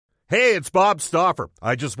Hey, it's Bob Stauffer.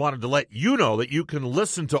 I just wanted to let you know that you can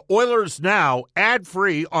listen to Oilers Now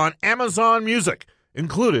ad-free on Amazon Music,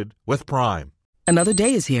 included with Prime. Another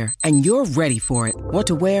day is here, and you're ready for it. What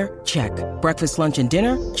to wear? Check. Breakfast, lunch, and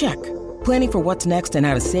dinner? Check. Planning for what's next and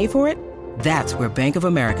how to save for it? That's where Bank of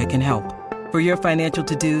America can help. For your financial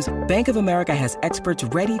to-dos, Bank of America has experts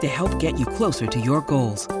ready to help get you closer to your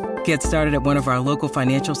goals. Get started at one of our local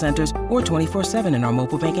financial centers or 24/7 in our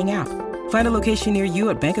mobile banking app. Find a location near you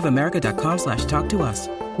at bankofamerica.com/talktous.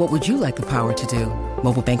 What would you like the power to do?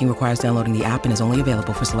 Mobile banking requires downloading the app and is only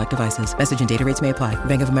available for select devices. Message and data rates may apply.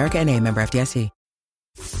 Bank of America N.A., member FDIC.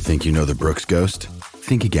 Think you know the Brooks Ghost?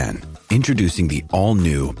 Think again. Introducing the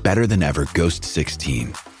all-new, better-than-ever Ghost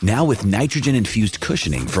 16. Now with nitrogen-infused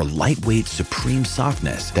cushioning for lightweight, supreme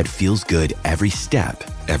softness that feels good every step,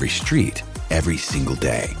 every street, every single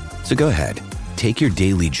day. So go ahead. Take your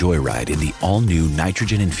daily joyride in the all-new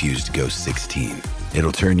nitrogen-infused Ghost 16.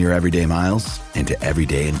 It'll turn your everyday miles into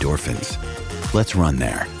everyday endorphins. Let's run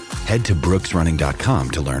there. Head to brooksrunning.com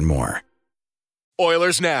to learn more.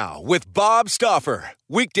 Oilers Now with Bob Stauffer.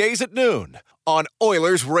 Weekdays at noon on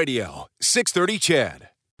Oilers Radio, 630 CHED.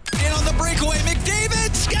 In on the breakaway, McDavid!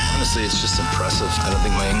 Honestly, it's just impressive. I don't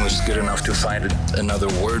think my English is good enough to find another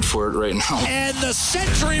word for it right now. And the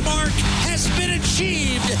century mark has been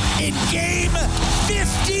achieved in game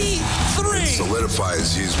 53.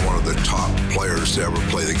 Solidifies he's one of the top players to ever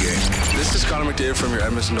play the game. This is Connor McDavid from your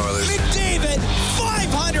Edmonton Oilers. McDavid,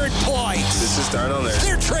 500 points. This is Darnell Nurse.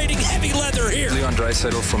 They're trading heavy leather here. Leon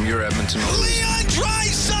Draisaitl from your Edmonton Oilers. Leon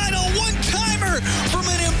Draisaitl, one-timer from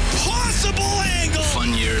an impossible angle.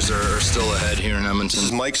 Fun years are still ahead here in Edmonton. This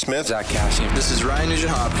is Mike Smith. Zach Kassian. This is Ryan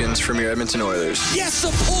Nugent-Hopkins from your Edmonton Oilers. Yes,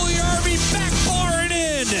 a Puljujärvi backbar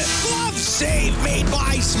in. Glove save made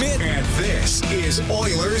by Smith. And this is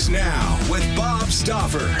Oilers Now with Bob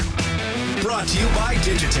Stauffer. Brought to you by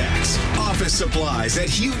Digitex. Office supplies at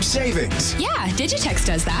huge savings. Yeah, Digitex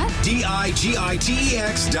does that. Digitex.ca.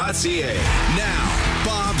 Now,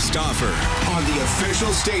 Bob Stauffer on the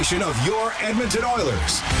official station of your Edmonton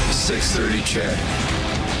Oilers. 630 CHED.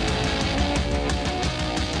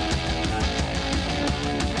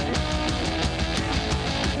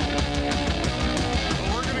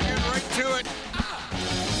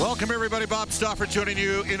 Welcome, everybody. Bob Stauffer joining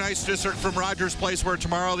you in Ice District from Rogers Place, where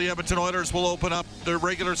tomorrow the Edmonton Oilers will open up their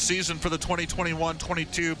regular season for the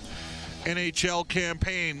 2021-22 NHL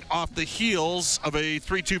campaign off the heels of a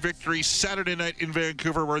 3-2 victory Saturday night in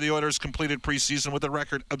Vancouver, where the Oilers completed preseason with a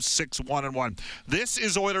record of 6-1-1. This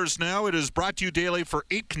is Oilers Now. It is brought to you daily for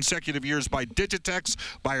 8 consecutive years by Digitex.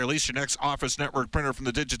 Buy or lease your next Office Network printer from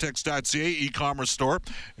the Digitex.ca e-commerce store.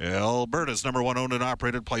 Alberta's #1 owned and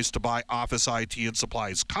operated place to buy office IT and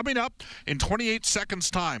supplies. Coming up in 28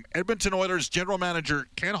 seconds time, Edmonton Oilers General Manager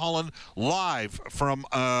Ken Holland live from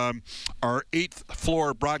our 8th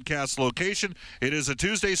floor broadcast location. It is a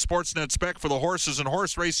Tuesday Sportsnet spec for the horses and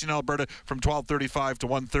horse racing in Alberta from 12:35 to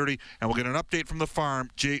 1:30, and we'll get an update from the farm.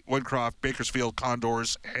 Jay Woodcroft, Bakersfield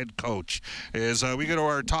Condors head coach. As we go to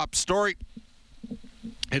our top story,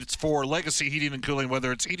 it's for Legacy Heating and Cooling.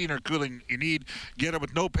 Whether it's heating or cooling you need, get it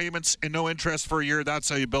with no payments and no interest for a year. That's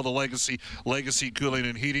how you build a legacy Cooling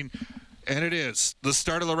and Heating. And it is the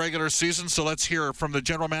start of the regular season, so let's hear from the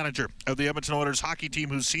general manager of the Edmonton Oilers hockey team,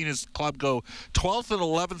 who's seen his club go 12th and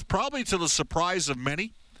 11th, probably to the surprise of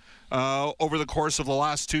many, over the course of the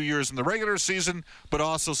last 2 years in the regular season, but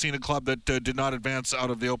also seen a club that did not advance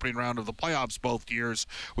out of the opening round of the playoffs both years.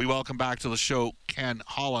 We welcome back to the show Ken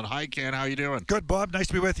Holland. Hi, Ken. How you doing? Good, Bob. Nice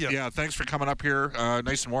to be with you. Yeah, thanks for coming up here.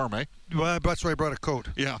 Nice and warm, eh? Well, that's why I brought a coat.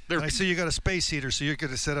 Yeah. I see you got a space heater, so you're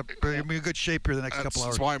going to set up. You're in good shape here the next couple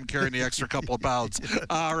hours. That's why I'm carrying the extra couple of pounds.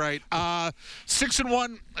 All right.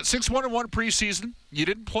 6-1 preseason. You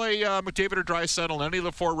didn't play McDavid or Draisaitl in any of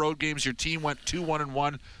the 4 road games. Your team went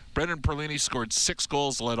 2-1-1. Brendan Perlini scored 6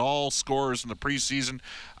 goals, led all scorers in the preseason.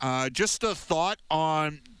 Just a thought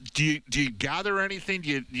on, do you gather anything?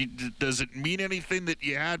 Does it mean anything that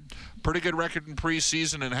you had pretty good record in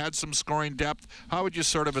preseason and had some scoring depth? How would you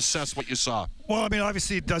sort of assess what you saw? Well, I mean,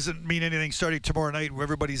 obviously it doesn't mean anything starting tomorrow night where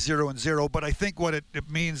everybody's 0-0, but I think what it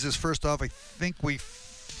means is, first off, I think we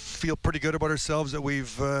feel pretty good about ourselves that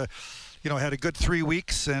we've had a good 3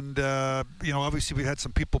 weeks, and obviously we had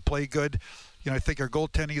some people play good. I think our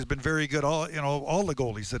goaltending has been very good. All the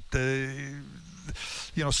goalies that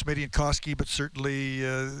Smitty and Koski, but certainly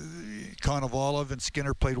Konovalov and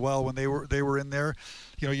Skinner played well when they were in there.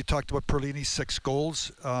 You talked about Perlini's 6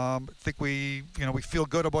 goals. I think we feel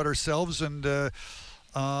good about ourselves, and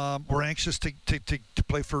we're anxious to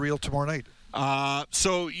play for real tomorrow night.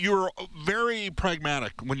 So you were very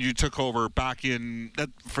pragmatic when you took over back in,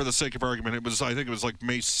 for the sake of argument, I think it was like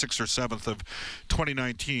May 6th or 7th of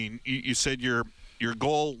 2019. You said your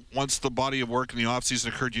goal, once the body of work in the offseason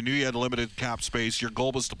occurred, you knew you had limited cap space. Your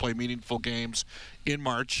goal was to play meaningful games in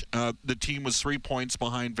March. The team was 3 points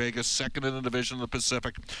behind Vegas, second in the division in the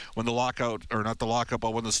Pacific when the lockout, or not the lockout,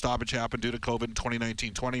 but when the stoppage happened due to COVID in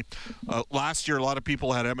 2019-20. Last year, a lot of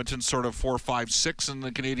people had Edmonton sort of 4, 5, 6 in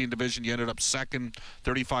the Canadian division. You ended up second,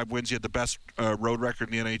 35 wins. You had the best road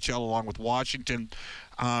record in the NHL along with Washington.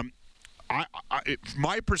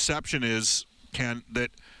 My perception is, Ken,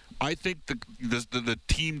 that I think the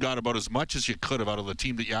team got about as much as you could have out of the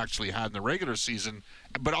team that you actually had in the regular season,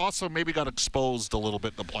 but also maybe got exposed a little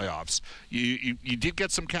bit in the playoffs. You did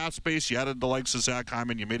get some cap space. You added the likes of Zach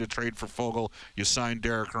Hyman. You made a trade for Fogle. You signed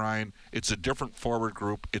Derek Ryan. It's a different forward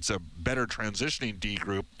group. It's a better transitioning D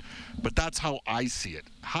group, but that's how I see it.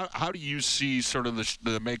 How do you see sort of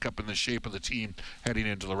the makeup and the shape of the team heading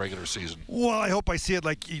into the regular season? Well, I hope I see it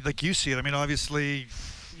like you see it. I mean, obviously,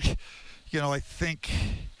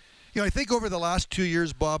 I think over the last 2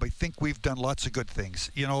 years, Bob, I think we've done lots of good things,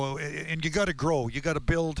 and you got to grow. You got to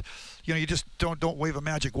build, you just don't wave a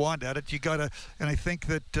magic wand at it. You got to, and I think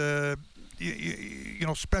that,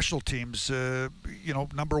 special teams,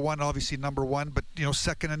 number one, but,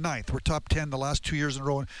 second and ninth. We're top 10 the last 2 years in a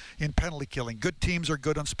row in penalty killing. Good teams are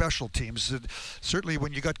good on special teams. Certainly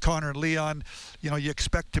when you got Connor and Leon, you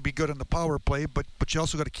expect to be good on the power play, but you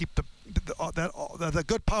also got to keep the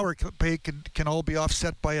good power play can all be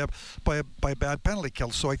offset by a bad penalty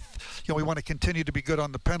kill. So we want to continue to be good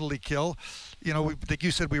on the penalty kill. Like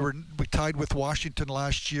you said, we tied with Washington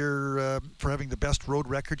last year for having the best road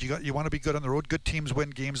record. You want to be good on the road. Good teams win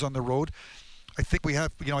games on the road. I think we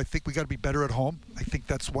have, I think we got to be better at home. I think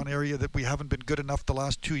that's one area that we haven't been good enough the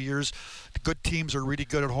last 2 years. The good teams are really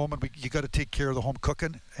good at home, and you got to take care of the home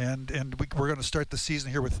cooking. And we're going to start the season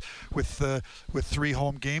here with 3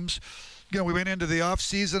 home games. We went into the off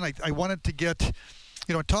season. I wanted to get,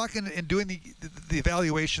 talking and doing the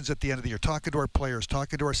evaluations at the end of the year, talking to our players,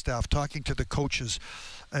 talking to our staff, talking to the coaches,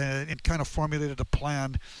 and kind of formulated a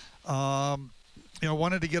plan.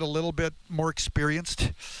 Wanted to get a little bit more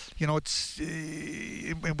experienced. And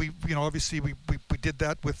we, obviously we did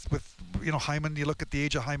that with Hyman. You look at the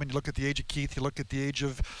age of Hyman, you look at the age of Keith, you look at the age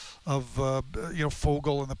of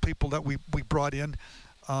Fogle and the people that we brought in.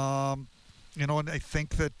 And I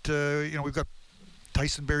think that we've got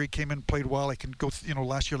Tyson Barrie came in, played well. I can go.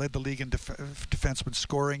 Last year led the league in defenseman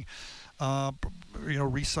scoring.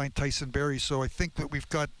 Re-signed Tyson Barrie. So I think that we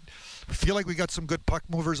feel like we got some good puck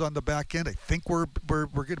movers on the back end. I think we're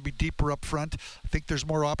going to be deeper up front. I think there's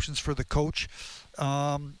more options for the coach.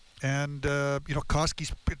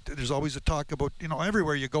 Koski's, there's always a talk about,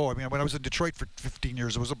 everywhere you go. I mean, when I was in Detroit for 15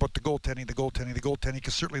 years, it was about the goaltending,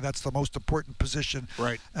 because certainly that's the most important position.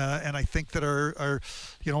 Right. And I think that our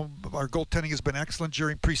goaltending has been excellent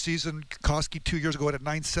during preseason. Koski 2 years ago at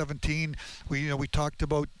 .917. We talked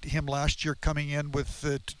about him last year coming in with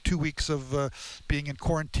 2 weeks of being in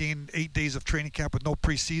quarantine, 8 days of training camp with no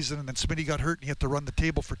preseason, and then Smitty got hurt and he had to run the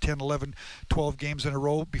table for 10, 11, 12 games in a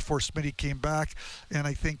row before Smitty came back. And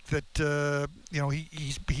I think that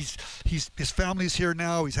his family's here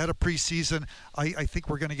now. He's had a preseason. I think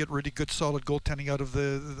we're going to get really good, solid goaltending out of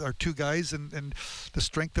our 2 guys, and the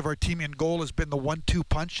strength of our team in goal has been the 1-2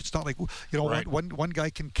 punch. It's not like right. one guy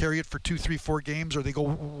can carry it for 2, 3, 4 games, or they go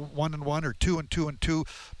 1-1 or 2-2.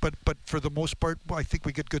 But for the most part, I think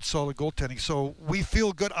we get good, solid goaltending. So we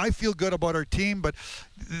feel good. I feel good about our team, but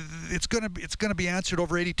it's going to be answered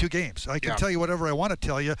over 82 games. I can tell you whatever I want to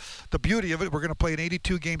tell you. The beauty of it, we're going to play an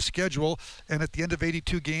 82-game schedule, and at the end of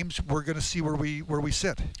 82 games, we're going to see where we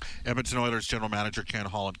sit. Edmonton Oilers General Manager Ken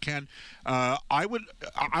Holland. Ken, I would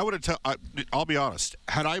have. I'll be honest.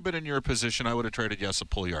 Had I been in your position, I would have traded Jesse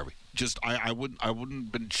Puljujarvi. I wouldn't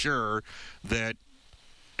have been sure that.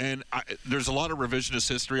 And there's a lot of revisionist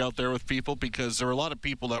history out there with people, because there are a lot of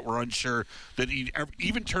people that were unsure that he'd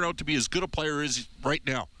even turn out to be as good a player as right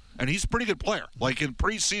now. And he's a pretty good player. Like in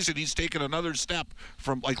preseason, he's taken another step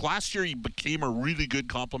from, like last year, he became a really good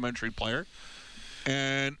complementary player.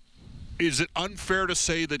 And is it unfair to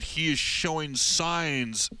say that he is showing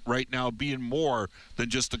signs right now of being more than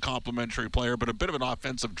just a complementary player, but a bit of an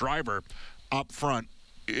offensive driver up front?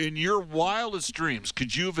 In your wildest dreams,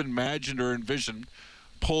 could you have imagined or envisioned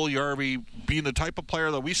Puljujarvi being the type of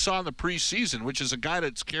player that we saw in the preseason, which is a guy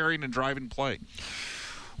that's carrying and driving play?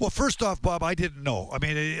 Well, first off, Bob, I didn't know. I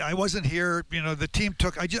mean, I wasn't here. The team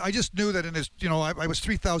took. I just knew that in his. I was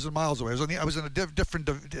 3,000 miles away. I was in a different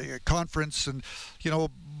conference, and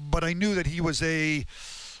but I knew that he was a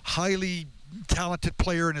highly talented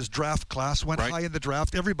player in his draft class, went high in the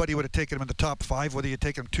draft. Everybody would have taken him in the top 5, whether you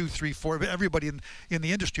take him 2, 3, 4. Everybody in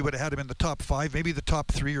the industry would have had him in the top 5, maybe the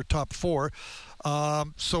top 3 or top 4.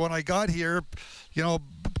 So when I got here,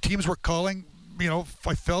 teams were calling.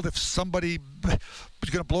 I felt if somebody was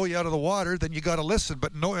going to blow you out of the water, then you got to listen.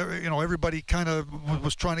 But no, everybody kind of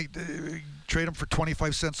was trying to trade him for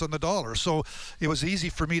 25 cents on the dollar. So it was easy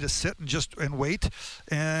for me to sit and wait.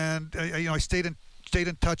 And I stayed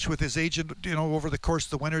in touch with his agent, over the course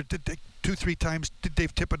of the winter. 2-3 times,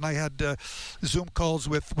 Dave Tippett and I had Zoom calls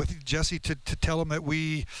with Jesse to tell him that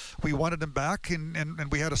we wanted him back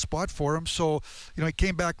and we had a spot for him. So, he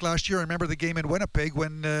came back last year. I remember the game in Winnipeg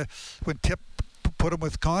when Tip put him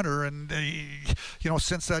with Connor, and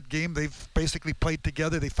since that game they've basically played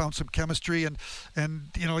together. They found some chemistry, and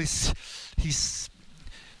he's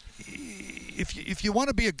if you want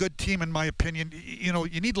to be a good team, in my opinion,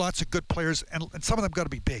 you need lots of good players, and some of them got to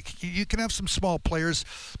be big. You can have some small players,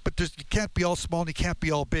 but you can't be all small and you can't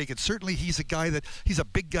be all big. And certainly he's a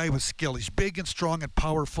big guy with skill. He's big and strong and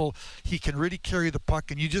powerful. He can really carry the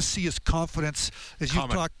puck, and you just see his confidence as you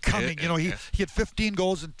talk coming. He had 15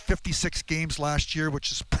 goals in 56 games last year,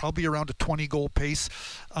 which is probably around a 20-goal pace.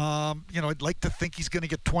 I'd like to think he's going to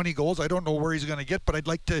get 20 goals. I don't know where he's going to get, but I'd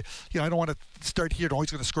like to, I don't want to start here.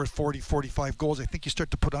 He's going to score 40, 45 goals. I think you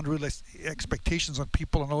start to put unrealistic expectations on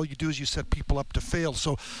people, and all you do is you set people up to fail.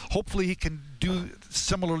 So hopefully he can do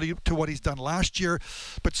similarly to what he's done last year.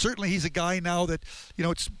 But certainly he's a guy now that,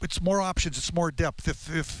 it's more options, it's more depth.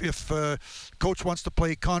 If coach wants to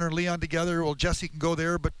play Connor and Leon together, well, Jesse can go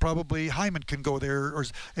there, but probably Hyman can go there,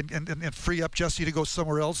 and free up Jesse to go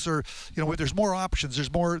somewhere else. Or there's more options.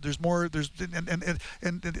 There's more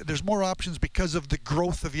options because of the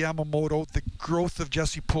growth of Yamamoto, the growth of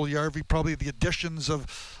Jesse Puljujarvi, probably the additions of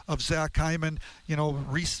Zach Hyman,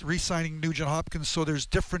 re-signing Nugent Hopkins. So there's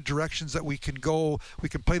different directions that we can go. We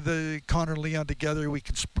can play the Connor and Leon together. We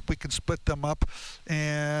can split them up,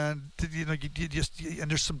 and and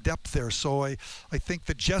there's some depth there. So I think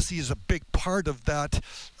that Jesse is a big part of that.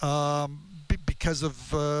 Because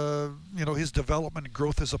of his development and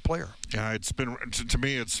growth as a player. Yeah, to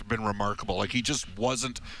me it's been remarkable. Like, he just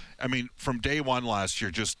wasn't. I mean, from day one last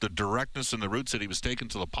year, just the directness and the routes that he was taking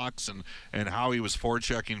to the pucks, and how he was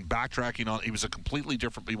forechecking, backtracking on. He was a completely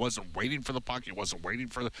different. He wasn't waiting for the puck. He wasn't waiting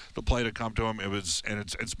for the play to come to him. It's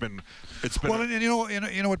been. Well, and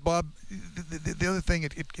you know what, Bob. The other thing,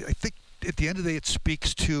 I think at the end of the day, it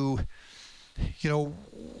speaks to,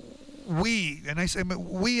 we in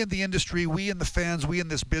the industry, we in the fans, we in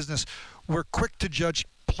this business, we're quick to judge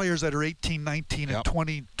players that are 18, 19, and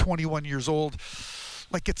 20, 21 years old.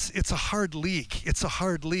 Like, it's a hard league. It's a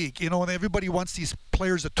hard league. And everybody wants these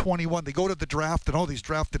players at 21. They go to the draft, and he's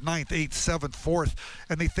drafted 9th, 8th, 7th, 4th,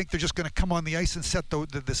 and they think they're just going to come on the ice and set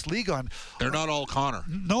this league on. They're not all Connor.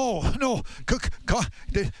 No.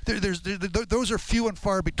 Those are few and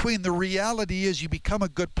far between. The reality is you become a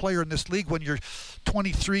good player in this league when you're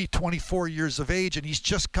 23, 24 years of age, and he's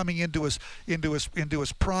just coming into his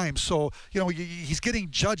prime. So, he's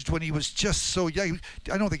getting judged when he was just so young.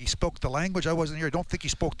 I don't think he spoke the language. I wasn't here. I don't think he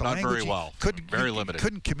spoke the language. Not very well. Very limited.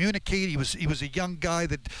 Couldn't communicate. He was a young guy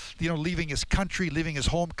that, leaving his country, leaving his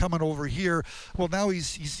home, coming over here. Well, now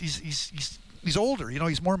he's older.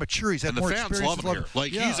 He's more mature. He's had more experience. And the fans love him here.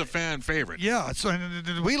 Like, he's a fan favorite. Yeah. So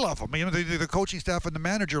and we love him. The coaching staff and the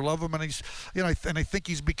manager love him, and he's, and I think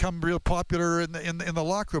he's become real popular in the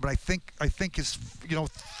locker room. And I think his,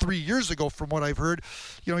 3 years ago, from what I've heard,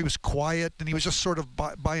 he was quiet and he was just sort of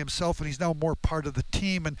by himself, and he's now more part of the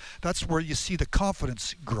team, and that's where you see the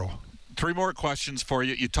confidence grow. 3 more questions for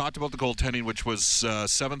you. You talked about the goaltending, which was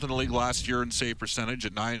 7th in the league last year in save percentage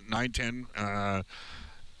at 910.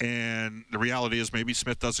 And the reality is maybe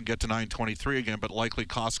Smith doesn't get to 923 again, but likely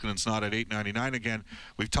Koskinen's not at 899 again.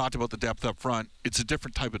 We've talked about the depth up front. It's a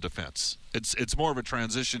different type of defense. It's more of a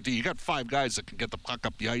transition. You got 5 guys that can get the puck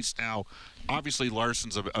up the ice now. Obviously,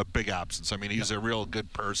 Larson's a big absence. I mean, he's a real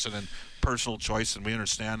good person and personal choice, and we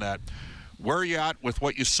understand that. Where are you at with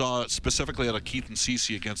what you saw specifically out of Keith and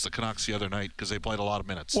Ceci against the Canucks the other night, because they played a lot of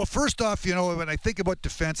minutes? Well, first off, when I think about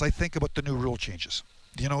defense, I think about the new rule changes.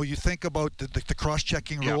 You think about the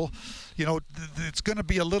cross-checking rule. It's going to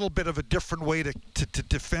be a little bit of a different way to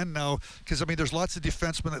defend now, because, there's lots of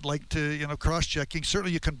defensemen that like to, cross-checking.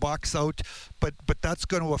 Certainly you can box out, but that's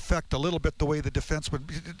going to affect a little bit the way the defensemen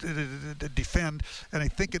defend, and I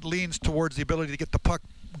think it leans towards the ability to get the puck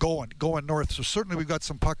going north. So certainly we've got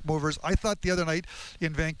some puck movers. I thought the other night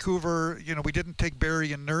in Vancouver, we didn't take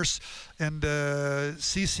Barry and Nurse, and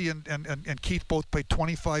Ceci and Keith both played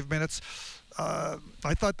 25 minutes.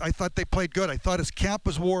 I thought they played good. I thought as camp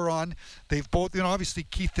was wore on, they've both, obviously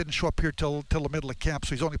Keith didn't show up here till the middle of camp,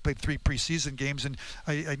 so he's only played 3 preseason games, and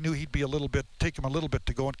I knew he'd be take him a little bit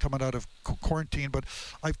to go and coming out of quarantine. But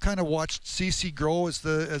I've kind of watched CC grow as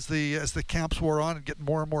the camps wore on and get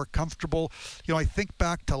more and more comfortable. I think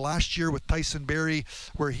back to last year with Tyson Barrie,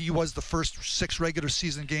 where he was the first 6 regular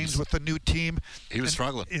season games with the new team. He was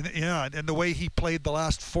struggling. And the way he played the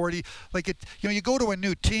last 40, you go to a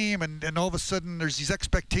new team and all of a sudden there's these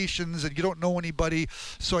expectations and you don't know anybody.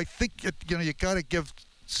 So I think you got to give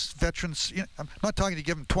veterans, I'm not talking to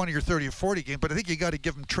give them 20 or 30 or 40 games, but I think you got to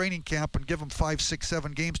give them training camp and give them 5, 6,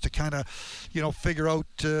 7 games to kind of, figure out,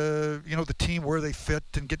 the team where they fit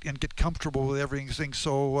and get comfortable with everything.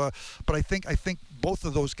 So, but I think both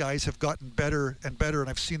of those guys have gotten better and better, and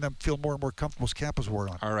I've seen them feel more and more comfortable as camp has worn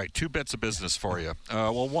on. All right, 2 bits of business for you.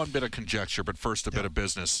 Well, 1 bit of conjecture, but first a bit of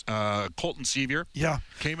business. Colton Sevier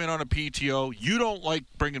came in on a PTO. You don't like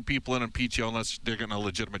bringing people in on PTO unless they're getting a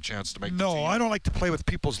legitimate chance to make the team. No, I don't like to play with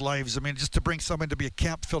people's lives. I mean, just to bring someone to be a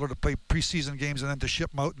camp filler to play preseason games and then to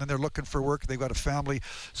ship them out, and then they're looking for work. They've got a family.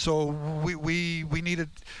 So we're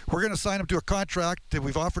going to sign him to a contract.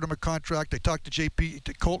 We've offered him a contract. I talked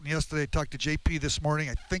to Colton yesterday. I talked to JP this morning.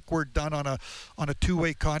 I think we're done on a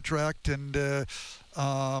 2-way contract, and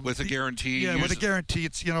with a guarantee. Yeah, with a guarantee.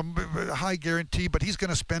 It's a high guarantee, but he's going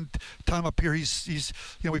to spend time up here. He's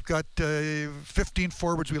we've got 15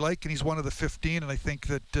 forwards we like, and he's one of the 15. And I think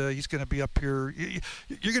that he's going to be up here.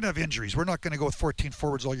 You're going to have injuries. We're not going to go with 14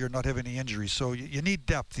 forwards all year and not have any injuries. So you need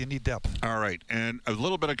depth. You need depth. All right, and a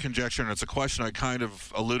little bit of conjecture, and it's a question I kind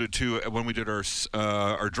of alluded to when we did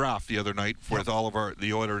our draft the other night with all of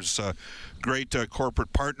the Oilers' great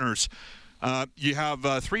corporate partners. You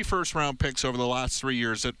have 3 first-round picks over the last 3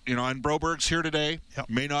 years. That and Broberg's here today.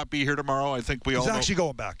 May not be here tomorrow. I think he's actually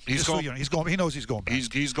going back. He's going. He's going. He knows he's going back.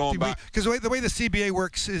 He's going back because the way the CBA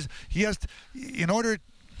works is he has to,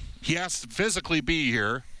 he has to physically be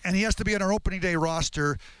here, and he has to be on our opening day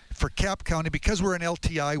roster for Cap County because we're an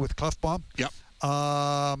LTI with Clefbaum. Yep.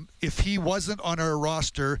 If he wasn't on our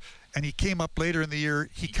roster and he came up later in the year,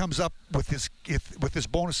 he comes up with his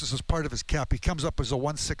bonuses as part of his cap. He comes up as a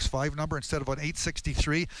 165 number instead of an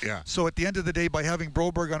 863. Yeah. So at the end of the day, by having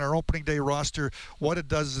Broberg on our opening day roster, what it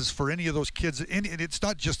does is for any of those kids, and it's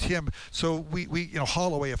not just him. So we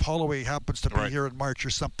Holloway, if Holloway happens to be here in March or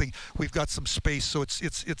something, we've got some space. So it's.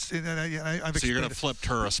 So you're going to flip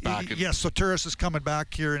Turris back. Yes. So Turris is coming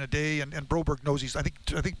back here in a day, and Broberg knows I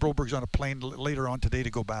think Broberg's on a plane later on today to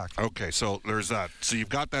go back. Okay. So there's that. So you've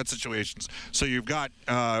got that situation. So you've got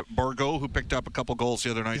Bourgault, who picked up a couple goals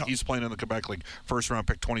the other night. Yep. He's playing in the Quebec League. First-round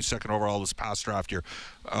pick, 22nd overall this past draft year.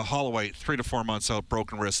 Holloway, 3 to 4 months out,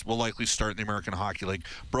 broken wrist, will likely start in the American Hockey League.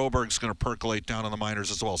 Broberg's going to percolate down in the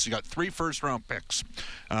minors as well. So you got 3 first-round picks.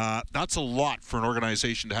 That's a lot for an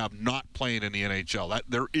organization to have not playing in the NHL.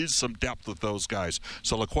 There is some depth with those guys.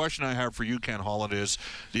 So the question I have for you, Ken Holland, is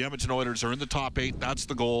the Edmonton Oilers are in the top 8. That's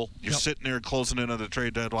the goal. You're sitting there closing in on the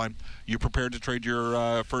trade deadline. You prepared to trade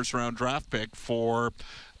your first-round draft pick for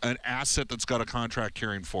an asset that's got a contract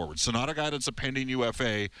carrying forward. So not a guy that's a pending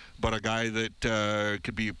UFA, but a guy that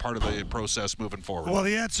could be part of the process moving forward. Well,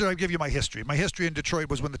 the answer, I'll give you my history. My history in Detroit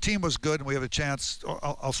was when the team was good and we have a chance,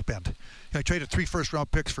 I'll spend. I traded 3 first-round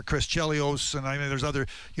picks for Chris Chelios, and there's other,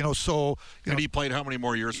 And he played how many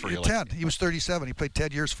more years for you? 10. He was 37. He played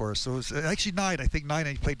 10 years for us. So it was actually 9. I think 9,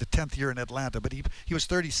 and he played the 10th year in Atlanta. But he was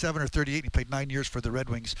 37 or 38, and he played 9 years for the Red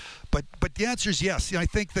Wings. But the answer is yes. I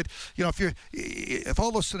think that, if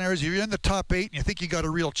all those scenarios, you're in the top 8, and you think you got a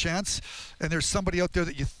real chance, and there's somebody out there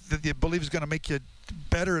that you believe is going to make you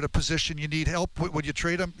better at a position, you need help, would you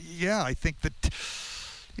trade him? Yeah, I think that,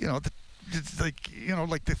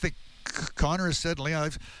 like they think Connor has said,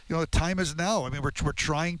 the time is now. I mean, we're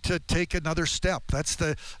trying to take another step. That's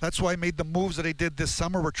why I made the moves that I did this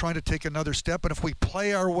summer. We're trying to take another step, and if we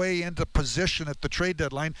play our way into position at the trade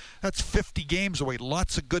deadline, that's 50 games away.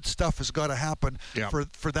 Lots of good stuff has got to happen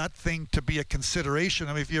for that thing to be a consideration.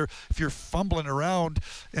 I mean, if you're fumbling around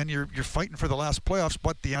and you're fighting for the last playoffs,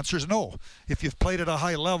 but the answer is no. If you've played at a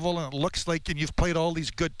high level and it looks like, and you've played all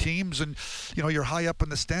these good teams, and you're high up in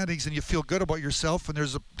the standings and you feel good about yourself, and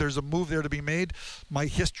there's a move there to be made. My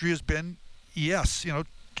history has been yes.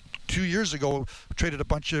 2 years ago, I traded a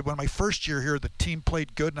bunch of. When my first year here, the team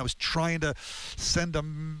played good, and I was trying to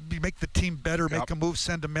make the team better, make a move,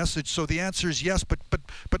 send a message. So the answer is yes,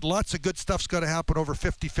 but lots of good stuff's got to happen over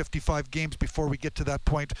 50, 55 games before we get to that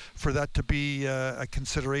point for that to be a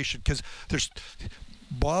consideration. Because there's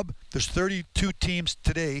 32 teams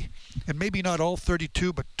today, and maybe not all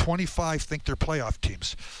 32, but 25 think they're playoff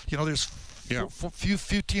teams. There's Yeah.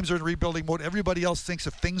 Few teams are in rebuilding mode. Everybody else thinks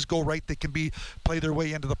if things go right, they can play their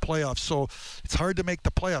way into the playoffs. So it's hard to make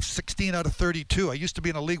the playoffs. 16 out of 32. I used to be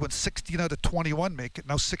in a league when 16 out of 21 make it.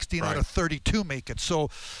 Now 16 out of 32 make it. So,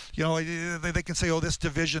 they can say, oh, this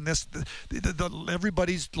division,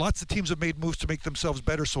 lots of teams have made moves to make themselves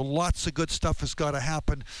better. So lots of good stuff has got to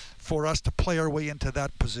happen for us to play our way into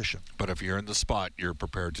that position. But if you're in the spot, you're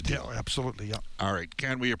prepared to do it. Yeah, absolutely, yeah. All right,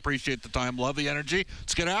 Ken, we appreciate the time. Love the energy.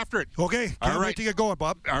 Let's get after it. Okay, can't wait to get going,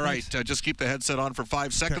 Bob. All right, just keep the headset on for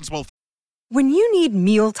 5 seconds. Okay. When you need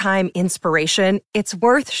mealtime inspiration, it's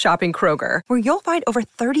worth shopping Kroger, where you'll find over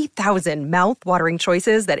 30,000 mouth-watering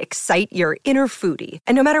choices that excite your inner foodie.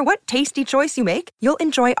 And no matter what tasty choice you make, you'll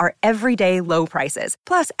enjoy our everyday low prices,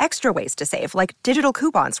 plus extra ways to save, like digital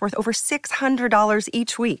coupons worth over $600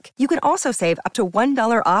 each week. You can also save up to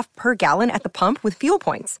 $1 off per gallon at the pump with fuel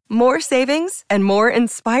points. More savings and more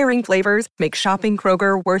inspiring flavors make shopping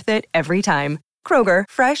Kroger worth it every time. Kroger,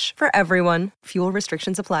 fresh for everyone. Fuel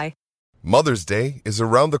restrictions apply. Mother's Day is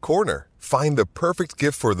around the corner. Find the perfect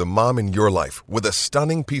gift for the mom in your life with a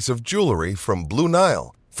stunning piece of jewelry from Blue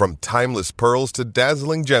Nile. From timeless pearls to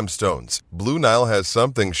dazzling gemstones, Blue Nile has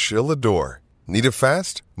something she'll adore. Need it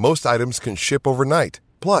fast? Most items can ship overnight.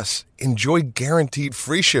 Plus, enjoy guaranteed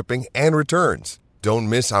free shipping and returns. Don't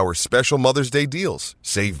miss our special Mother's Day deals.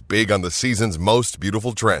 Save big on the season's most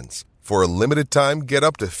beautiful trends. For a limited time, get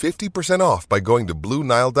up to 50% off by going to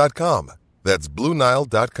BlueNile.com. That's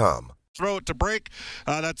BlueNile.com. Throw it to break.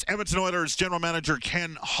 That's Edmonton Oilers General Manager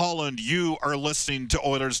Ken Holland. You are listening to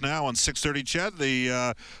Oilers Now on 630 CHED,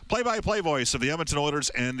 the play-by-play voice of the Edmonton Oilers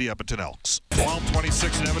and the Edmonton Elks.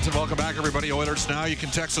 12:26 in Edmonton. Welcome back, everybody. Oilers Now. You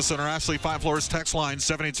can text us on our Ashley Fine Floors text line,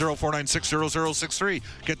 780-496-0063.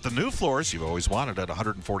 Get the new floors you've always wanted at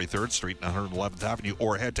 143rd Street and 111th Avenue,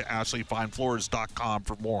 or head to ashleyfinefloors.com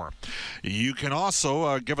for more. You can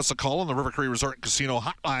also give us a call on the River Cree Resort and Casino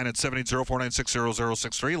hotline at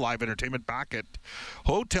 780-496-0063. Live entertainment back at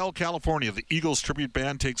Hotel California. The Eagles tribute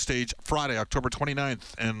band takes stage Friday, October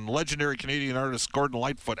 29th, and legendary Canadian artist Gordon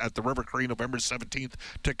Lightfoot at the River Cree November 17th.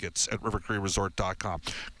 Tickets at rivercreeresort.com.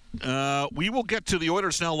 We will get to the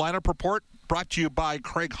Oilers Now lineup report, brought to you by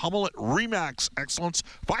Craig Hummel at RE/MAX Excellence.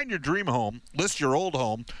 Find your dream home. List your old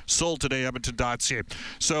home. Sold today, Edmonton.ca.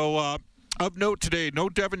 So, of note today, no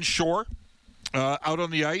Devin Shore out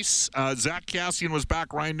on the ice. Zach Kassian was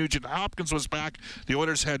back. Ryan Nugent-Hopkins was back. The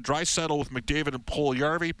Oilers had Draisaitl with McDavid and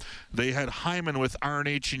Puljujärvi. They had Hyman with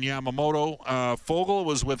RNH and Yamamoto. Fogle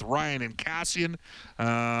was with Ryan and Kassian.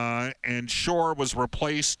 And Shore was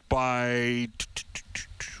replaced by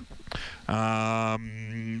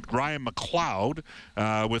Ryan McLeod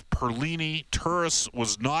with Perlini. Turris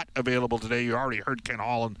was not available today. You already heard Ken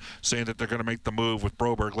Holland saying that they're going to make the move with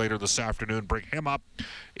Broberg later this afternoon, bring him up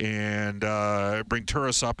and bring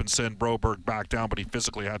Turris up and send Broberg back down, but he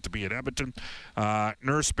physically had to be at Edmonton.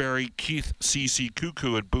 Nurseberry, Keith, Ceci,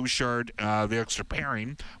 Cuckoo, and Bouchard. The extra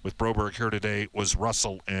pairing with Broberg here today was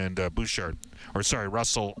Russell and Bouchard. Or sorry,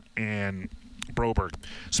 Russell and Broberg.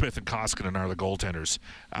 Smith and Koskinen are the goaltenders.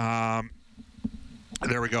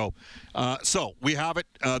 There we go. So we have it.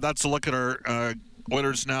 That's a look at our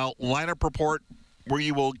Oilers Now lineup report, where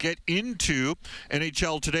you will get into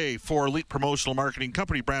NHL Today for Elite Promotional Marketing,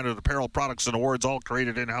 company branded apparel, products, and awards, all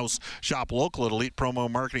created in-house. Shop local at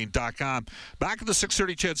elitepromomarketing.com. Back in the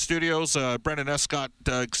 630 CHED studios, Brendan Escott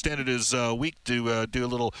extended his week to do a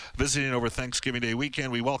little visiting over Thanksgiving Day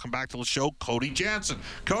weekend. We welcome back to the show Cody Jansen.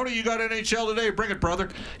 Cody, you got NHL Today. Bring it, brother.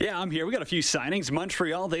 Yeah, I'm here. We got a few signings.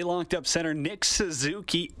 Montreal, they locked up center Nick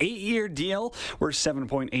Suzuki, 8-year deal worth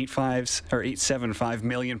 $7.75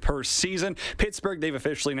 million per season. Pittsburgh, they've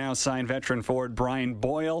officially now signed veteran forward Brian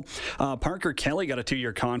Boyle. Parker Kelly got a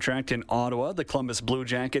 2-year contract in Ottawa. The Columbus Blue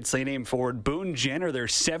Jackets, they named forward Boone Jenner their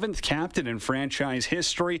 7th captain in franchise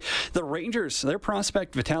history. The Rangers, their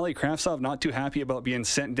prospect Vitaly Kravtsov, not too happy about being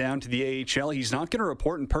sent down to the AHL. He's not going to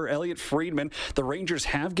report, and per Elliot Friedman, the Rangers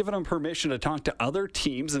have given him permission to talk to other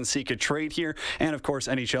teams and seek a trade here. And of course,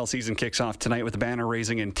 NHL season kicks off tonight with the banner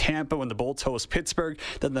raising in Tampa when the Bolts host Pittsburgh.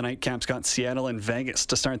 Then the Nightcaps got Seattle and Vegas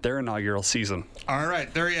to start their inaugural season. All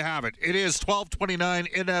right, there you have it. It is 12:29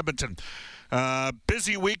 in Edmonton.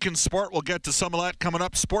 Busy week in sport. We'll get to some of that coming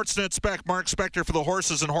up. Sportsnet Spec, Mark Spector for the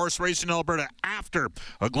horses and horse racing in Alberta after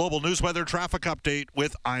a global news weather traffic update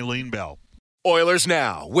with Eileen Bell. Oilers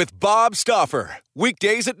Now with Bob Stauffer.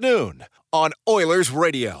 Weekdays at noon on Oilers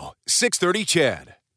Radio, 630 CHED.